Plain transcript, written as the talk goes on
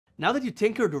Now that you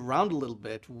tinkered around a little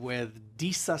bit with D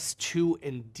sus2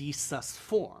 and D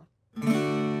sus4,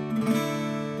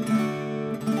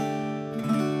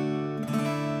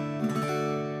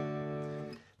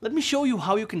 let me show you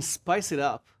how you can spice it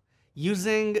up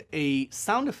using a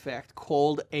sound effect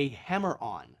called a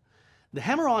hammer-on. The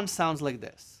hammer-on sounds like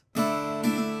this.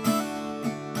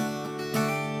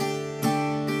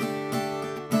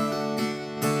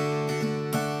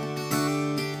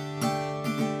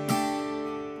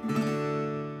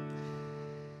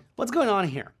 What's going on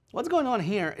here? What's going on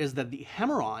here is that the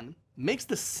hammer-on makes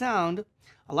the sound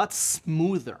a lot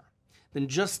smoother than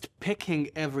just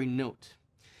picking every note.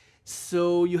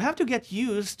 So you have to get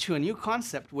used to a new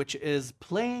concept, which is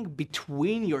playing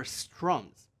between your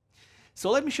strums.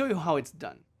 So let me show you how it's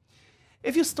done.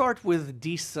 If you start with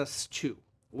D sus2,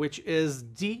 which is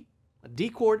D, a D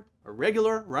chord, a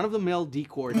regular run-of-the-mill D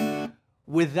chord,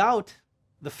 without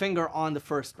the finger on the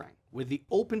first string, with the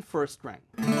open first string,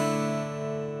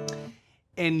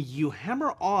 and you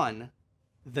hammer on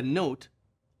the note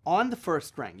on the first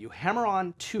string, you hammer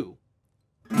on 2,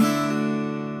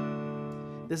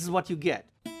 this is what you get.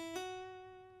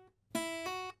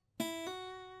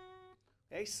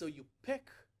 Okay, so you pick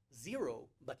 0,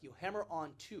 but you hammer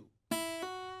on 2.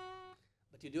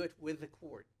 But you do it with the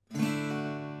chord.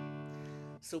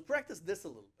 So practice this a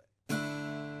little bit.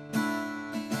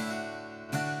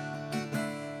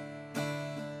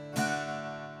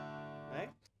 Okay?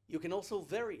 You can also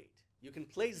vary it. You can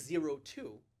play 0,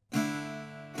 2,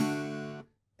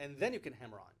 and then you can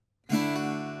hammer on.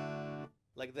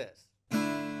 Like this.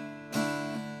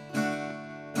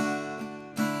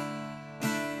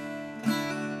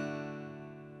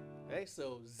 Okay,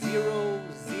 so 0,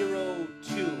 0,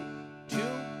 2, 2,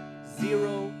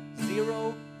 0,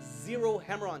 0, 0,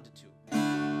 hammer on to 2.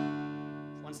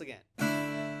 Once again.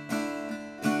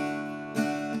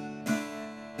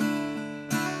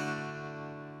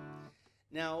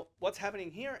 Now, what's happening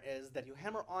here is that you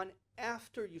hammer on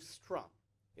after you strum.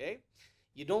 Okay?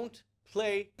 You don't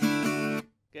play,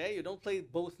 okay? You don't play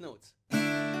both notes.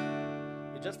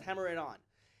 You just hammer it on.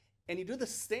 And you do the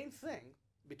same thing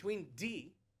between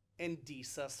D and D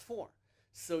sus4.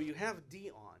 So you have D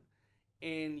on,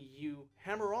 and you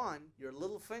hammer on your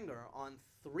little finger on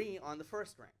 3 on the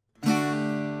first string.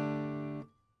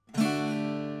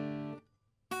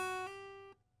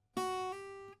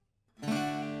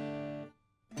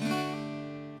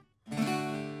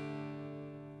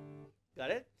 Got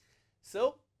it?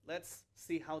 So let's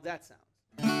see how that sounds.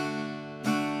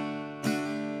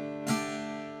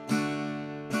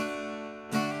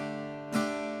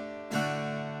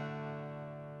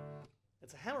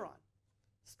 It's a hammer-on.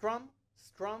 Strum,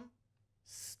 strum,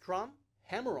 strum,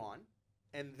 hammer on,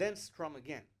 and then strum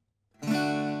again.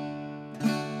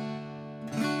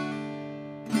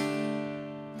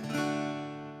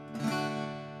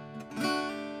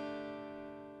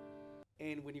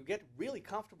 And when you get really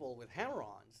comfortable with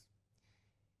hammer-ons,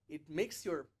 it makes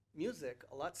your music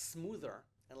a lot smoother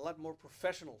and a lot more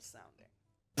professional sounding.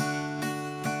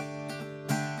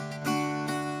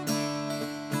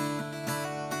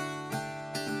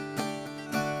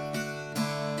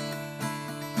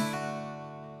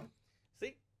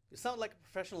 See? You sound like a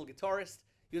professional guitarist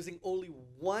using only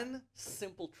one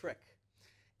simple trick.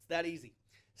 It's that easy.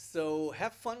 So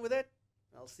have fun with it.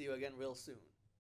 I'll see you again real soon.